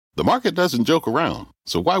The market doesn't joke around,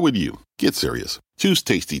 so why would you? Get serious. Choose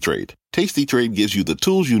Tasty Trade. Tasty Trade gives you the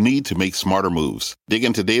tools you need to make smarter moves. Dig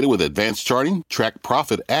into data with advanced charting, track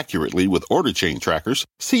profit accurately with order chain trackers,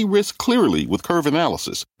 see risk clearly with curve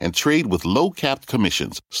analysis, and trade with low-capped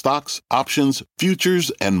commissions, stocks, options,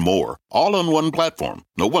 futures, and more. All on one platform.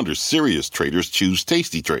 No wonder serious traders choose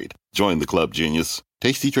Tasty Trade. Join the club, genius.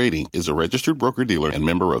 Tasty Trading is a registered broker-dealer and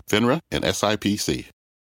member of FINRA and SIPC.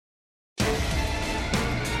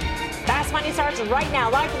 Fast Money starts right now,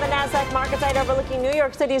 live from the NASDAQ market site overlooking New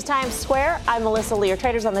York City's Times Square. I'm Melissa Lee. Your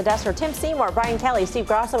traders on the desk are Tim Seymour, Brian Kelly, Steve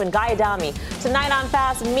Grosso, and Guy Adami. Tonight on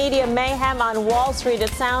Fast, media mayhem on Wall Street. It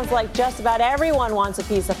sounds like just about everyone wants a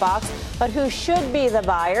piece of Fox, but who should be the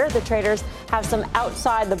buyer? The traders have some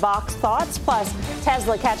outside-the-box thoughts, plus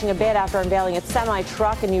Tesla catching a bid after unveiling its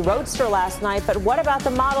semi-truck and new Roadster last night. But what about the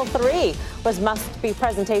Model 3? Was must-be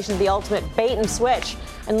presentation the ultimate bait and switch?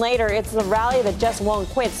 And later, it's the rally that just won't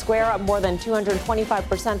quit. Square up more than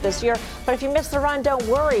 225% this year. But if you missed the run, don't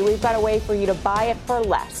worry. We've got a way for you to buy it for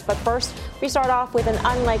less. But first, we start off with an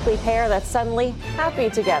unlikely pair that's suddenly happy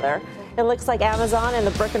together. It looks like Amazon and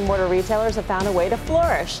the brick-and-mortar retailers have found a way to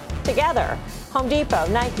flourish together. Home Depot,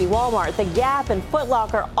 Nike, Walmart, The Gap, and Foot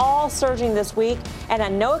Locker all surging this week, and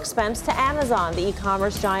at no expense to Amazon, the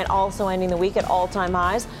e-commerce giant also ending the week at all-time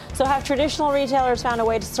highs. So have traditional retailers found a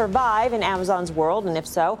way to survive in Amazon's world? And if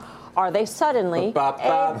so, are they suddenly a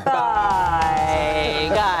buy?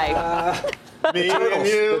 Guy. Me and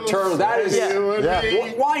you. The turtle. That is.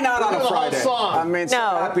 Yeah. Why not on a Friday? I mean, so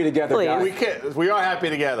happy together, guys. We are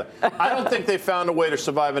happy together. I don't think they found a way to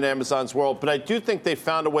survive in Amazon's world, but I do think they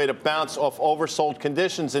found a way to bounce off oversold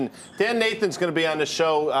conditions. And Dan Nathan's going to be on the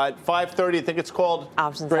show at 5:30. I think it's called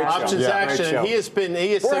Options Action. And he has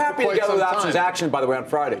We're happy together with Options Action, by the way, on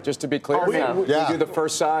Friday. Just to be clear, we do the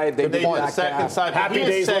first side. They do the second side. Happy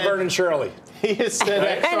days, Laverne and Shirley. He has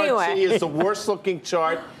said XRT is the worst-looking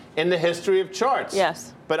chart in the history of charts.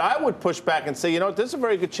 Yes. But I would push back and say, there's a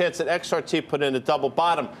very good chance that XRT put in a double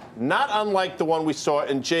bottom, not unlike the one we saw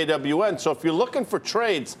in JWN. So if you're looking for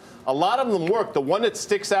trades, a lot of them work. The one that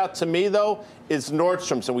sticks out to me, though, is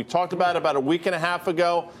Nordstrom's. And we talked about a week and a half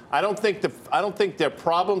ago. I don't think their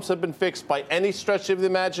problems have been fixed by any stretch of the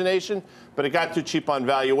imagination, but it got too cheap on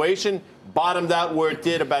valuation, bottomed out where it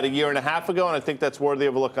did about a year and a half ago, and I think that's worthy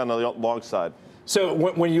of a look on the long side. So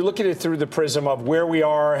when you look at it through the prism of where we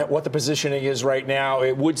are, what the positioning is right now,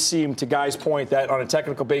 it would seem, to Guy's point, that on a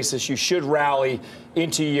technical basis you should rally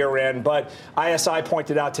into year end. But ISI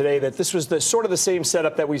pointed out today that this was the sort of the same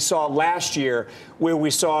setup that we saw last year, where we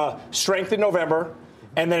saw strength in November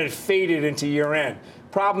and then it faded into year end.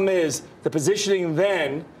 Problem is, the positioning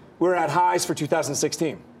then, we're at highs for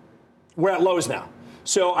 2016. We're at lows now.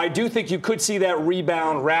 So I do think you could see that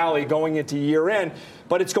rebound rally going into year end,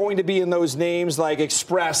 but it's going to be in those names like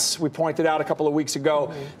Express, we pointed out a couple of weeks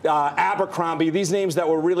ago, Abercrombie, these names that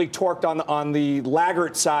were really torqued on the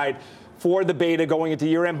laggard side for the beta going into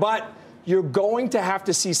year end. But you're going to have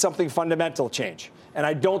to see something fundamental change. And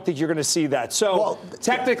I don't think you're going to see that. So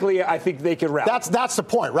technically, I think they could rally. That's the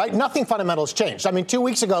point, right? Nothing fundamental has changed. I mean, 2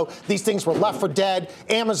 weeks ago, these things were left for dead.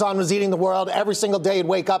 Amazon was eating the world. Every single day you'd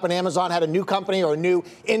wake up and Amazon had a new company or a new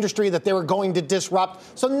industry that they were going to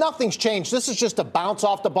disrupt. So nothing's changed. This is just a bounce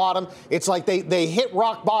off the bottom. It's like they hit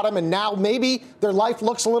rock bottom, and now maybe their life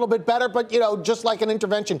looks a little bit better. But, just like an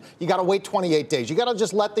intervention, you got to wait 28 days. You got to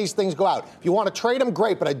just let these things go out. If you want to trade them,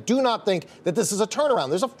 great. But I do not think that this is a turnaround.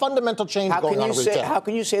 There's a fundamental change going on in retail. How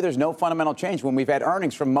can you say there's no fundamental change when we've had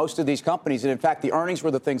earnings from most of these companies? And in fact, the earnings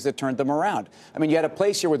were the things that turned them around. I mean, you had a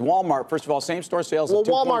place here with Walmart. First of all, same-store sales. Well,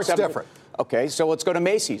 Walmart's different. Okay, so let's go to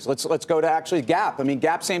Macy's. Let's go to actually Gap. I mean,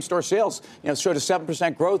 Gap same-store sales, showed a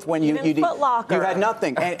 7% growth when you Foot Locker. You had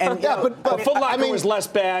nothing. And but Foot Locker was less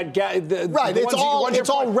bad. Right, it's all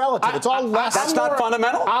relative. It's all less. That's not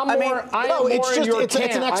fundamental.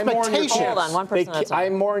 It's an expectation. Hold on, one person at a time.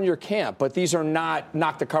 I'm more in your camp, but these are not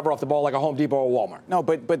knock the cover off the ball like a Home Depot or Walmart. No,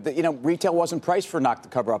 but retail wasn't priced for knock the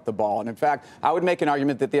cover off the ball. And in fact, I would make an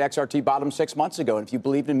argument that the XRT bottomed 6 months ago. And if you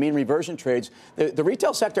believed in mean reversion trades, the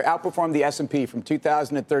retail sector outperformed the S&P from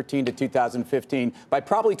 2013 to 2015 by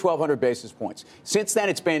probably 1,200 basis points. Since then,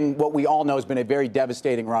 it's been what we all know has been a very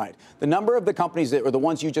devastating ride. The number of the companies that were the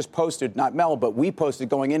ones you just posted, not Mel, but we posted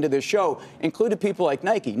going into this show, included people like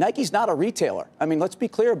Nike. Nike's not a retailer. I mean, let's be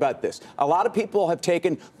clear about this. A lot of people have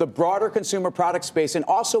taken the broader consumer product space and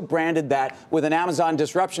also branded that with an Amazon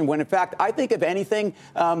disruption, when in fact, I think if anything,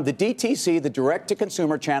 the DTC, the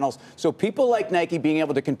direct-to-consumer channels, so people like Nike being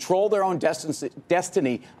able to control their own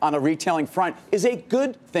destiny on a retailing front is a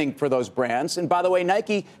good thing for those brands. And by the way,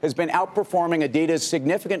 Nike has been outperforming Adidas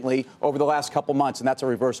significantly over the last couple months, and that's a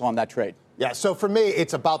reversal on that trade. Yeah, so for me,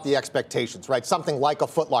 it's about the expectations, right? Something like a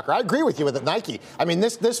Foot Locker. I agree with you with Nike. I mean,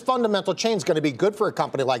 this fundamental change is going to be good for a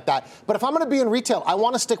company like that. But if I'm going to be in retail, I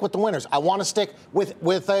want to stick with the winners. I want to stick with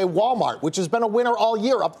a Walmart, which has been a winner all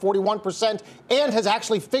year, up 41%, and has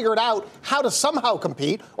actually figured out how to somehow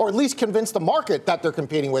compete, or at least convince the market that they're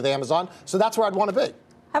competing with Amazon. So that's where I'd want to be.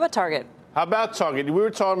 How about Target? How about Target? We were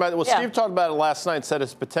talking about it. Well, Steve talked about it last night and said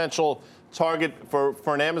it's potential target for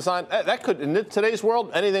an Amazon. That could, in today's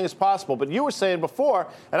world, anything is possible. But you were saying before,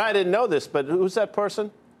 and I didn't know this, but who's that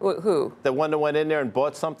person? Who? The one that went in there and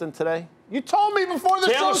bought something today? You told me before the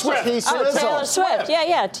show. Taylor Swift.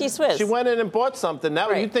 Yeah, T-Swift. She went in and bought something. Now,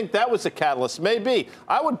 you think that was a catalyst? Maybe.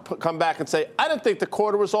 I would come back and say, I didn't think the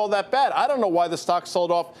quarter was all that bad. I don't know why the stock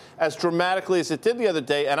sold off as dramatically as it did the other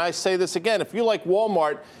day. And I say this again. If you like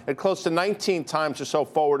Walmart at close to 19 times or so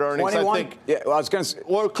forward earnings, 21? I think. Yeah, well, I was going to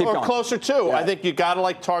or closer to. Yeah. I think you got to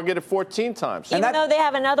like Target at 14 times. Even though they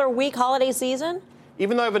have another weak holiday season?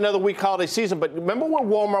 Even though I have another weak holiday season, but remember where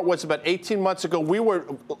Walmart was about 18 months ago? We were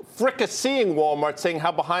fricasseeing Walmart, saying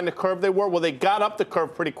how behind the curve they were. Well, they got up the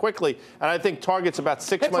curve pretty quickly, and I think Target's about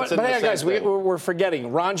 6 months into the same guys, thing. we're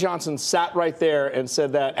forgetting. Ron Johnson sat right there and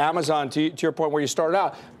said that Amazon, to your point where you started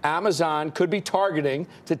out, Amazon could be targeting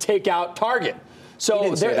to take out Target. So he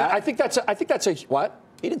didn't say that. I think that's a what?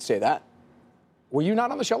 He didn't say that. Were you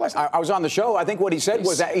not on the show last night? I was on the show. I think what he said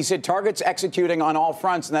was that he said Target's executing on all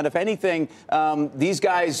fronts, and that if anything, these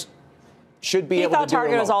guys should be able to do it. He thought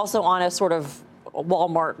Target was also on a sort of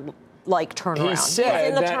Walmart-like turnaround. He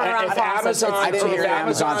said that if Amazon, I didn't hear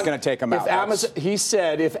Amazon's going to take them out. He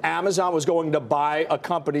said if Amazon was going to buy a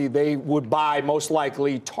company, they would buy most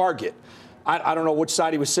likely Target. I don't know which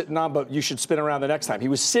side he was sitting on, but you should spin around the next time. He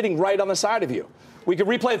was sitting right on the side of you. We could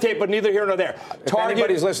replay the tape, but neither here nor there. If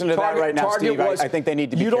anybody's listening to that right now, Steve, I think they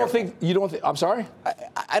need to be careful. You don't think? I'm sorry.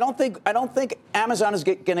 I don't think Amazon is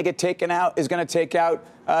going to get taken out. Is going to take out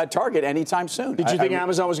Target anytime soon. Did you think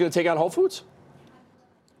Amazon was going to take out Whole Foods?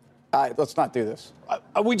 Let's not do this.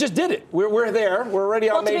 We just did it. We're there. We're already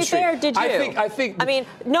on Main Street. Well, to be fair, did you? I think. I mean,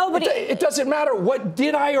 nobody. It doesn't matter. What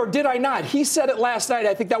did I or did I not? He said it last night.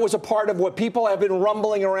 I think that was a part of what people have been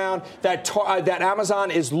rumbling around, that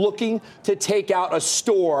Amazon is looking to take out a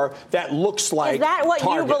store that looks like Target. Is that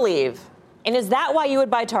what you believe? And is that why you would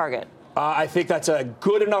buy Target? I think that's a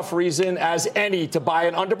good enough reason as any to buy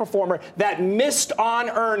an underperformer that missed on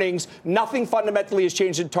earnings. Nothing fundamentally has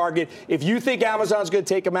changed in Target. If you think Amazon's going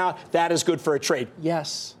to take them out, that is good for a trade.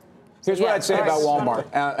 Yes. Here's what I'd say about Walmart.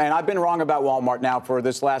 And I've been wrong about Walmart now for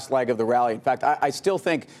this last leg of the rally. In fact, I still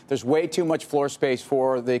think there's way too much floor space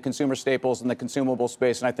for the consumer staples and the consumable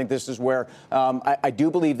space. And I think this is where I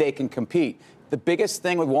do believe they can compete. The biggest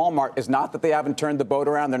thing with Walmart is not that they haven't turned the boat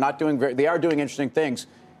around. They are doing interesting things.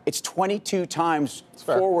 It's 22 times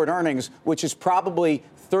forward earnings, which is probably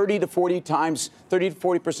 30 to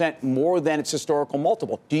 40% more than its historical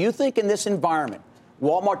multiple. Do you think in this environment,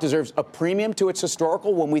 Walmart deserves a premium to its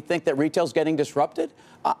historical when we think that retail's getting disrupted?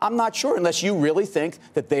 I'm not sure, unless you really think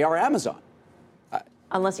that they are Amazon.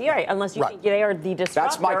 Unless you think they are the disruptor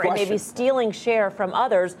That's my question. and maybe stealing share from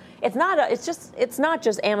others. It's not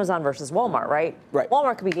just Amazon versus Walmart, right? Right.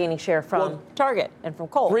 Walmart could be gaining share from Target and from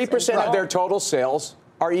Kohl's. 3% of their total sales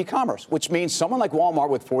are e-commerce, which means someone like Walmart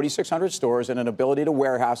with 4,600 stores and an ability to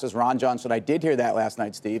warehouse, as Ron Johnson, I did hear that last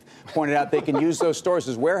night, Steve, pointed out they can use those stores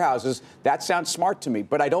as warehouses. That sounds smart to me,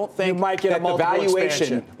 but I don't think you might get that the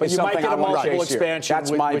valuation is something I want to chase here.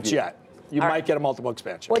 That's my view. You might get a multiple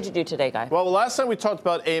expansion. What'd you do today, Guy? Well, last time we talked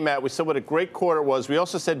about AMAT, we said what a great quarter it was. We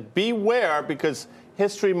also said beware because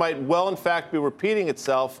history might well, in fact, be repeating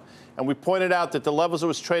itself. And we pointed out that the levels it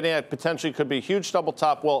was trading at potentially could be a huge double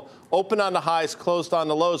top. Well, open on the highs, closed on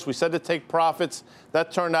the lows. We said to take profits.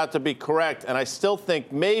 That turned out to be correct. And I still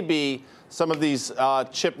think maybe some of these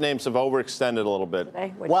chip names have overextended a little bit.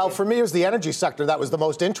 Well, for me, it was the energy sector that was the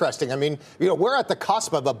most interesting. I mean, we're at the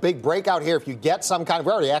cusp of a big breakout here. If you get some kind of,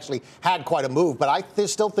 we already actually had quite a move, but I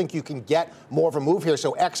still think you can get more of a move here.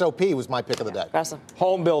 So XOP was my pick of the day. Awesome.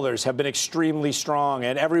 Home builders have been extremely strong,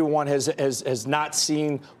 and everyone has not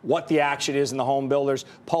seen what the action is in the home builders.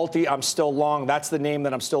 Pulte, I'm still long. That's the name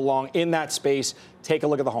that I'm still long in that space. Take a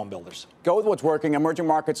look at the home builders. Go with what's working. Emerging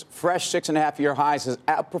markets, fresh 6.5-year highs, has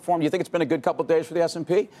outperformed. You think it's been a good couple of days for the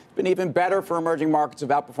S&P? It's been even better for emerging markets.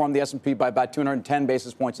 Have outperformed the S&P by about 210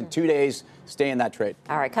 basis points in 2 days. Stay in that trade.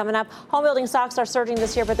 All right, coming up, home building stocks are surging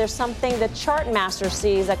this year, but there's something the chart master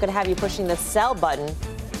sees that could have you pushing the sell button.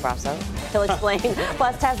 Grasso. He'll explain.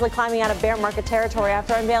 Plus, Tesla climbing out of bear market territory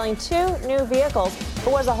after unveiling 2 new vehicles.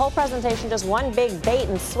 But was the whole presentation just one big bait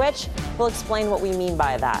and switch? We'll explain what we mean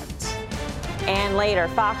by that. And later,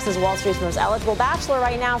 Fox is Wall Street's most eligible bachelor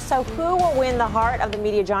right now. So who will win the heart of the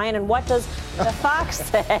media giant, and what does the Fox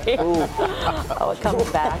say? Oh, it comes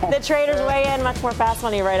back. The traders weigh in. Much more Fast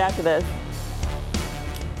Money right after this.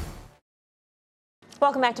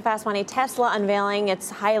 Welcome back to Fast Money. Tesla unveiling its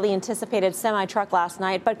highly anticipated semi-truck last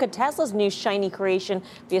night. But could Tesla's new shiny creation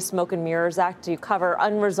be a smoke and mirrors act to cover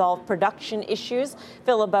unresolved production issues?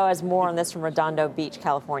 Phil LeBeau has more on this from Redondo Beach,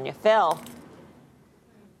 California. Phil.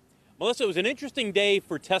 Melissa, it was an interesting day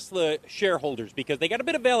for Tesla shareholders because they got a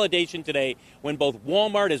bit of validation today when both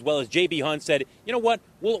Walmart as well as J.B. Hunt said, you know what,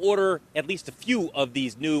 we'll order at least a few of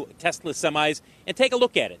these new Tesla semis and take a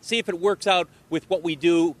look at it, see if it works out with what we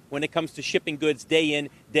do when it comes to shipping goods day in,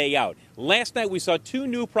 day out. Last night we saw two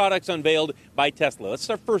new products unveiled by Tesla. Let's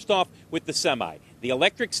start first off with the Semi. The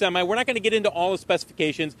electric Semi, we're not going to get into all the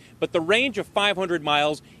specifications, but the range of 500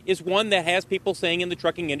 miles is one that has people saying in the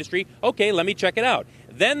trucking industry, okay, let me check it out.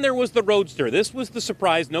 Then there was the Roadster. This was the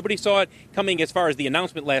surprise. Nobody saw it coming as far as the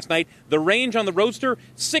announcement last night. The range on the Roadster,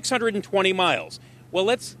 620 miles. Well,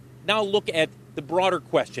 let's now look at the broader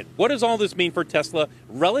question. What does all this mean for Tesla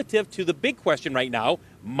relative to the big question right now,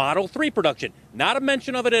 Model 3 production? Not a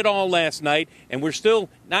mention of it at all last night, and we're still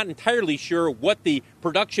not entirely sure what the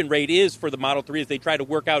production rate is for the Model 3 as they try to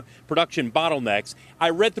work out production bottlenecks. I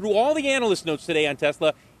read through all the analyst notes today on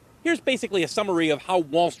Tesla. Here's basically a summary of how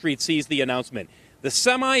Wall Street sees the announcement. The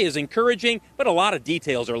Semi is encouraging, but a lot of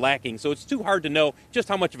details are lacking, so it's too hard to know just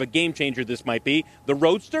how much of a game changer this might be. The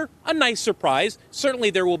Roadster, a nice surprise.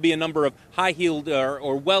 Certainly there will be a number of high-heeled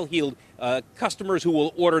or well-heeled customers who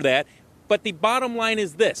will order that. But the bottom line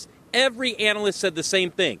is this. Every analyst said the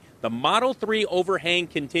same thing. The Model 3 overhang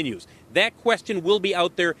continues. That question will be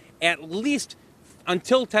out there at least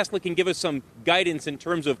until Tesla can give us some guidance in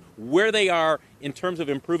terms of where they are in terms of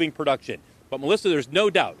improving production. But, Melissa, there's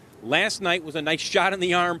no doubt. Last night was a nice shot in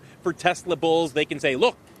the arm for Tesla bulls. They can say,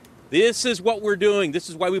 look, this is what we're doing. This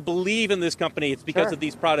is why we believe in this company. It's because of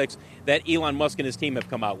these products that Elon Musk and his team have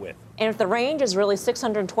come out with. And if the range is really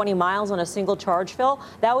 620 miles on a single charge, Phil,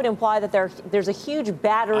 that would imply that there's a huge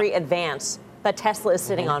battery advance that Tesla is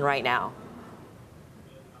sitting on right now.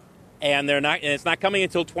 And it's not coming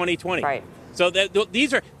until 2020. Right. So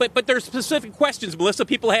these are, but there's specific questions, Melissa,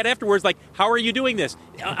 people had afterwards, like, how are you doing this?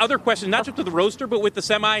 Other questions, not just with the Roadster, but with the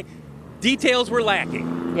Semi, details were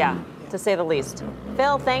lacking. Yeah, to say the least.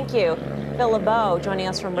 Phil, thank you. Phil LeBeau joining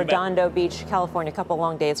us from Redondo Beach, California. A couple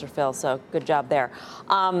long days for Phil, so good job there.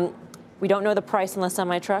 We don't know the price on the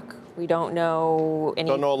semi-truck. We don't know any.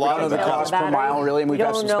 Don't know a lot of the cost per mile, really. And we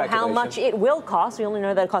don't know how much it will cost. We only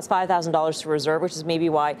know that it costs $5,000 to reserve, which is maybe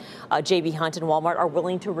why J.B. Hunt and Walmart are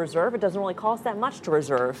willing to reserve. It doesn't really cost that much to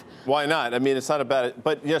reserve. Why not? I mean, it's not about it.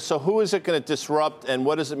 But, yeah, so who is it going to disrupt, and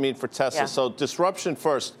what does it mean for Tesla? Yeah. So disruption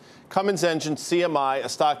first. Cummins Engine, CMI, a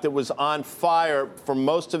stock that was on fire for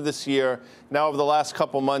most of this year, now over the last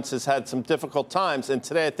couple months has had some difficult times, and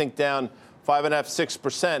today I think down 5.5%,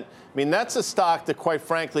 6%. I mean, that's a stock that, quite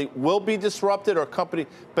frankly, will be disrupted or company,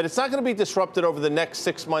 but it's not going to be disrupted over the next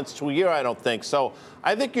 6 months to a year, I don't think. So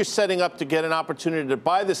I think you're setting up to get an opportunity to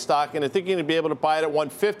buy this stock, and I think you're going to be able to buy it at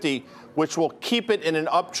 150, which will keep it in an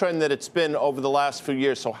uptrend that it's been over the last few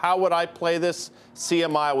years. So how would I play this?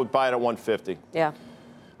 CMI would buy it at 150. Yeah.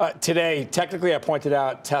 Today, technically, I pointed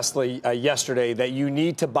out Tesla yesterday that you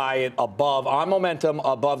need to buy it on momentum,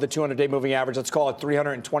 above the 200-day moving average. Let's call it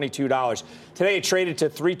 $322. Today, it traded to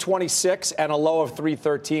 $326 and a low of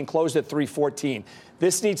 $313, closed at $314.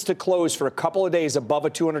 This needs to close for a couple of days above a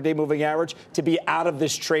 200-day moving average to be out of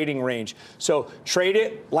this trading range. So trade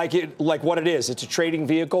it like what it is. It's a trading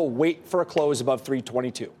vehicle. Wait for a close above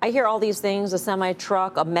 322. I hear all these things: a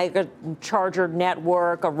semi-truck, a mega charger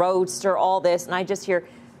network, a Roadster, all this, and I just hear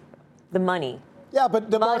the money. Yeah,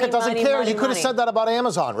 but the market doesn't care. You could have said that about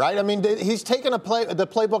Amazon, right? I mean, he's taken the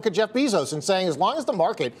playbook of Jeff Bezos and saying, as long as the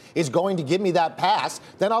market is going to give me that pass,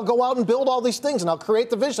 then I'll go out and build all these things, and I'll create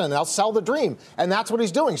the vision, and I'll sell the dream. And that's what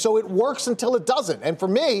he's doing. So it works until it doesn't. And for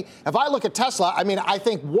me, if I look at Tesla, I mean, I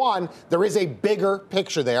think, one, there is a bigger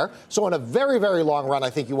picture there. So in a very, very long run, I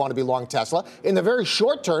think you want to be long Tesla. In the very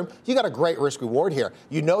short term, you got a great risk reward here.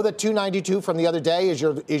 You know that 292 from the other day is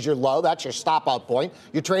your low. That's your stop out point.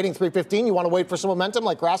 You're trading 315. You want to wait for some momentum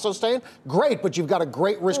like Grasso's saying? Great, but you've got a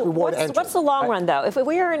great risk-reward entry. What's the long run, though? If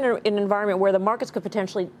we are in an environment where the markets could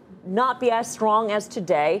potentially not be as strong as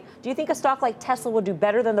today, do you think a stock like Tesla will do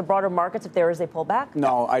better than the broader markets if there is a pullback?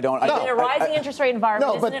 No, I don't. In a rising interest rate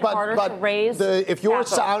environment, isn't it harder to raise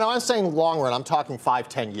I'm saying long run, I'm talking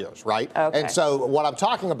 5-10 years, right? Okay. And so what I'm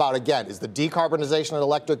talking about, again, is the decarbonization of the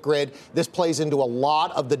electric grid. This plays into a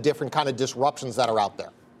lot of the different kind of disruptions that are out there.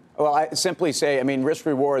 Well, I simply say, I mean, risk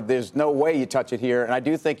reward, there's no way you touch it here. And I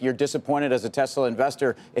do think you're disappointed as a Tesla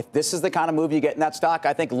investor. If this is the kind of move you get in that stock,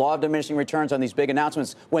 I think law of diminishing returns on these big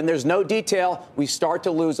announcements, when there's no detail, we start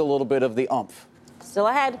to lose a little bit of the oomph. Still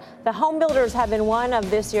ahead, the home builders have been one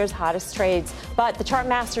of this year's hottest trades, but the chart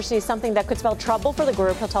master sees something that could spell trouble for the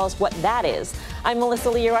group. He'll tell us what that is. I'm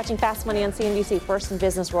Melissa Lee. You're watching Fast Money on CNBC, first in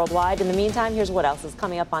business worldwide. In the meantime, here's what else is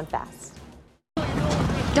coming up on Fast.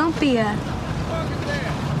 Don't be a...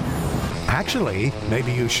 Actually,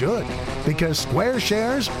 maybe you should, because Square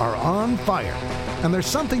shares are on fire. And there's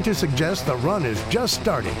something to suggest the run is just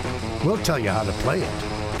starting. We'll tell you how to play it.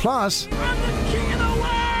 Plus, I'm the king of the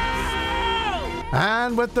world!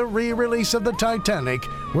 And with the re-release of the Titanic,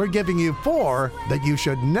 we're giving you 4 that you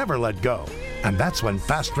should never let go. And that's when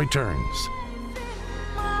Fast returns.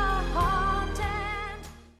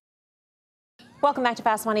 Welcome back to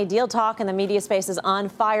Fast Money. Deal Talk, and the media space is on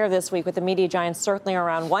fire this week with the media giants circling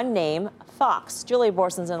around one name, Fox. Julia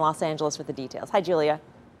Borson's in Los Angeles with the details. Hi, Julia.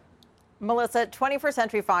 Melissa, 21st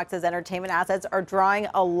Century Fox's entertainment assets are drawing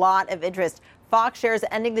a lot of interest. Fox shares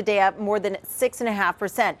ending the day up more than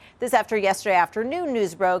 6.5%. This after yesterday afternoon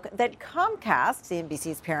news broke that Comcast,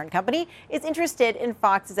 CNBC's parent company, is interested in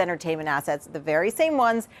Fox's entertainment assets, the very same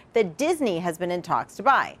ones that Disney has been in talks to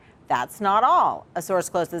buy. That's not all. A source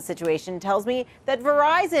close to the situation tells me that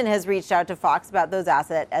Verizon has reached out to Fox about those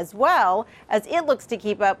assets as well, as it looks to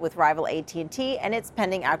keep up with rival AT&T and its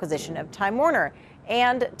pending acquisition of Time Warner.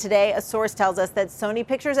 And today, a source tells us that Sony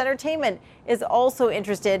Pictures Entertainment is also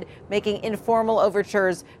interested, making informal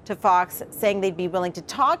overtures to Fox, saying they'd be willing to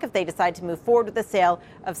talk if they decide to move forward with the sale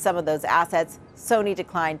of some of those assets. Sony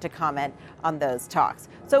declined to comment on those talks.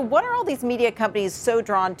 So what are all these media companies so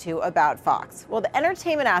drawn to about Fox? Well, the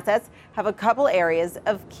entertainment assets have a couple areas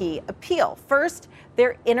of key appeal. First,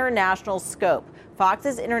 their international scope.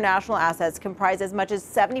 Fox's international assets comprise as much as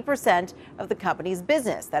 70% of the company's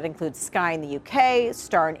business. That includes Sky in the UK,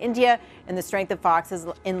 Star in India, and the strength of Fox's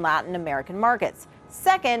in Latin American markets.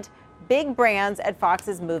 Second, big brands at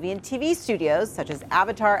Fox's movie and TV studios, such as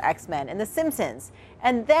Avatar, X-Men, and The Simpsons.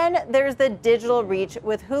 And then there's the digital reach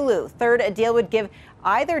with Hulu. Third, a deal would give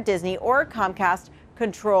either Disney or Comcast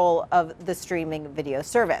control of the streaming video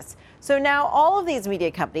service. So now all of these media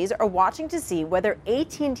companies are watching to see whether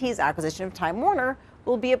AT&T's acquisition of Time Warner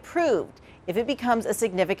will be approved. If it becomes a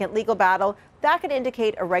significant legal battle, that could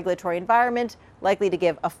indicate a regulatory environment likely to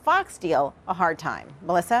give a Fox deal a hard time.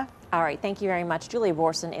 Melissa? All right, thank you very much. Julia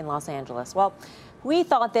Borson in Los Angeles. Well, we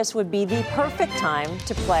thought this would be the perfect time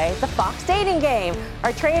to play the Fox dating game.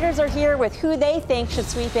 Our traders are here with who they think should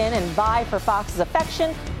sweep in and vie for Fox's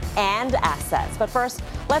affection and assets. But first,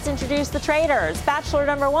 let's introduce the traders. Bachelor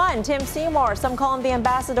number 1, Tim Seymour. Some call him the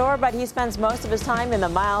ambassador, but he spends most of his time in the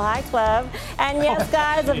Mile High Club. And yes,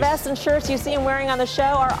 guys, the vests and shirts you see him wearing on the show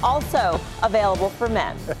are also available for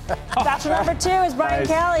men. Bachelor number 2 is Brian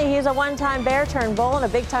Kelly. He's a one-time bear turned bull and a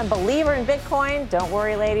big-time believer in Bitcoin. Don't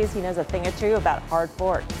worry, ladies, he knows a thing or two about hard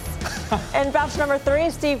forks. And bachelor number 3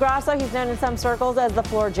 is Steve Grasso. He's known in some circles as the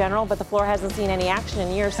floor general, but the floor hasn't seen any action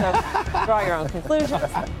in years, so draw your own conclusions.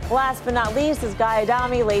 Last but not least is Guy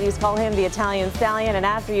Adami. Ladies call him the Italian stallion, and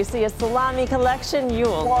after you see a salami collection, you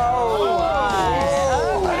will.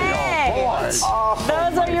 Whoa! Okay.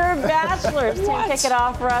 Those are your bachelors. To kick it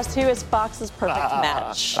off for us, who is Fox's perfect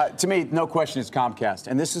match? To me, no question, it's Comcast.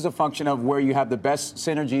 And this is a function of where you have the best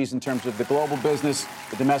synergies in terms of the global business,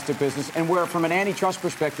 the domestic business, and where, from an antitrust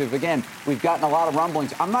perspective, again, we've gotten a lot of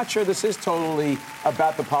rumblings. I'm not sure this is totally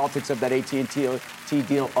about the politics of that AT&T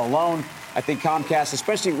deal alone. I think Comcast,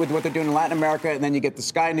 especially with what they're doing in Latin America, and then you get the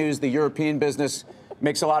Sky News, the European business,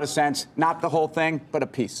 makes a lot of sense. Not the whole thing, but a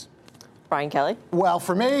piece. Brian Kelly? Well,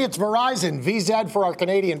 for me, it's Verizon, VZ for our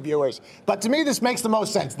Canadian viewers. But to me, this makes the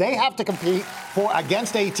most sense. They have to compete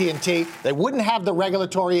against AT&T. They wouldn't have the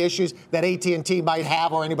regulatory issues that AT&T might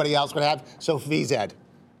have or anybody else would have. So VZ.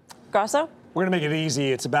 Grasso? We're going to make it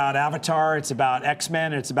easy. It's about Avatar. It's about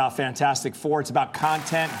X-Men. It's about Fantastic Four. It's about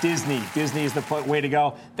content. Disney. Disney is the way to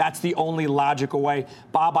go. That's the only logical way.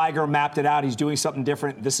 Bob Iger mapped it out. He's doing something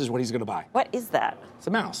different. This is what he's going to buy. What is that? It's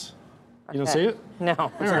a mouse. You don't see it? No.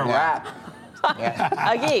 It's a rat.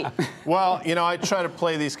 Aggie. Well, you know, I try to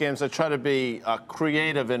play these games. I try to be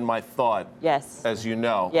creative in my thought. Yes. As you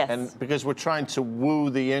know. Yes. And because we're trying to woo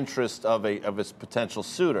the interest of a potential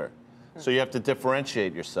suitor. So you have to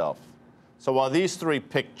differentiate yourself. So while these three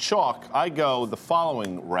pick chalk, I go the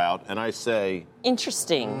following route, and I say...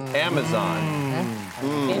 Interesting. Amazon.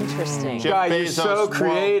 Interesting. Jeff Bezos, you're so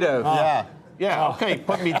creative. Yeah, okay,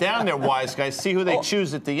 put me down there, wise guys. See who they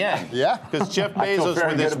choose at the end. Yeah. Because Jeff I feel Bezos, very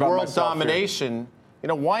with good his about world myself domination, You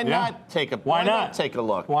know, why not take a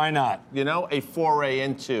look? Why not? You know, a foray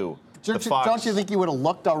into the Fox. Don't you think he would have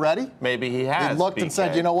looked already? Maybe he has. He looked and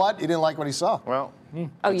said, you know what? He didn't like what he saw. Well, you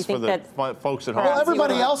think that folks at home? Well,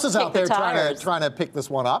 everybody else is out there trying to pick this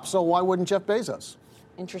one up. So why wouldn't Jeff Bezos?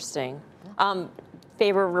 Interesting.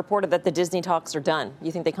 Faber reported that the Disney talks are done.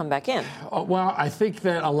 You think they come back in? Well, I think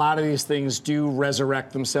that a lot of these things do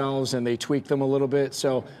resurrect themselves and they tweak them a little bit.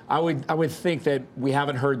 So I would think that we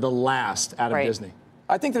haven't heard the last out of Disney.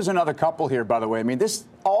 I think there's another couple here, by the way. I mean,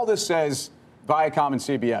 all this says Viacom and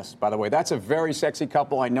CBS, by the way. That's a very sexy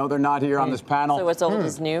couple. I know they're not here on this panel. So what's old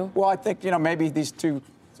is new? Well, I think, maybe these two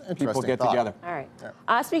people get together. All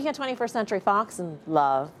right. Speaking of 21st Century Fox and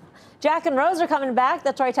love, Jack and Rose are coming back.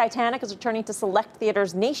 That's right, Titanic is returning to select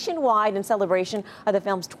theaters nationwide in celebration of the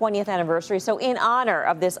film's 20th anniversary. So in honor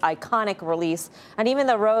of this iconic release, and even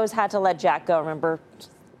though Rose had to let Jack go, remember?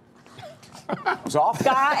 It was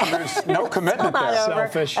awful. There's no commitment there.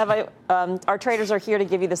 Selfish. Our traders are here to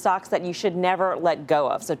give you the stocks that you should never let go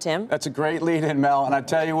of. So, Tim? That's a great lead-in, Mel. And I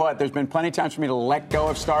tell you what, there's been plenty of times for me to let go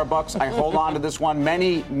of Starbucks. I hold on to this one.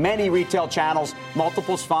 Many retail channels.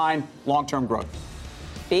 Multiples fine. Long-term growth.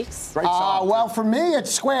 Beeks? Great song. Well, for me, it's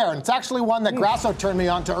Square. And it's actually one that Grasso turned me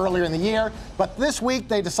on to earlier in the year. But this week,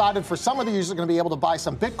 they decided for some of the users that are going to be able to buy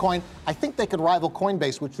some Bitcoin. I think they could rival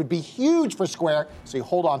Coinbase, which would be huge for Square. So you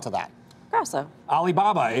hold on to that. Grasso.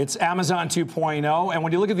 Alibaba, it's Amazon 2.0. And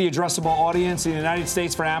when you look at the addressable audience in the United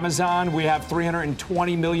States for Amazon, we have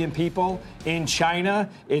 320 million people. In China,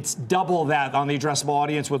 it's double that on the addressable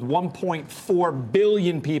audience with 1.4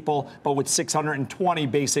 billion people, but with 620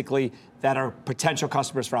 basically that are potential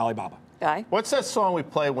customers for Alibaba. Guy? What's that song we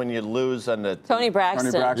play when you lose on the Tony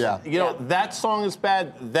Braxton. Yeah. You know, that song is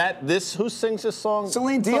bad. Who sings this song?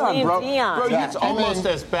 Celine Dion, bro. Bro, it's almost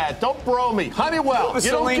as bad. Don't bro me. Honeywell.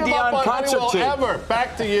 You don't give up on Honeywell ever.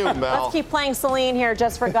 Back to you, Mel. Let's keep playing Celine here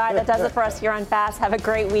just for Guy. That does it for us here on Fast. Have a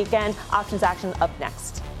great weekend. Options action up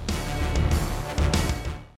next.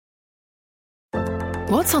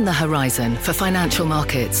 What's on the horizon for financial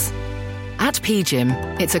markets? At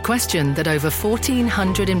PGIM, it's a question that over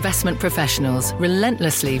 1,400 investment professionals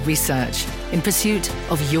relentlessly research in pursuit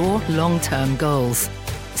of your long-term goals.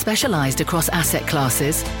 Specialized across asset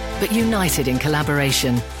classes, but united in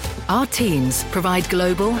collaboration, our teams provide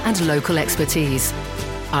global and local expertise.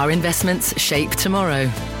 Our investments shape tomorrow,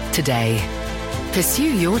 today.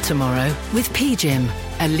 Pursue your tomorrow with PGIM,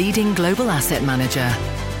 a leading global asset manager.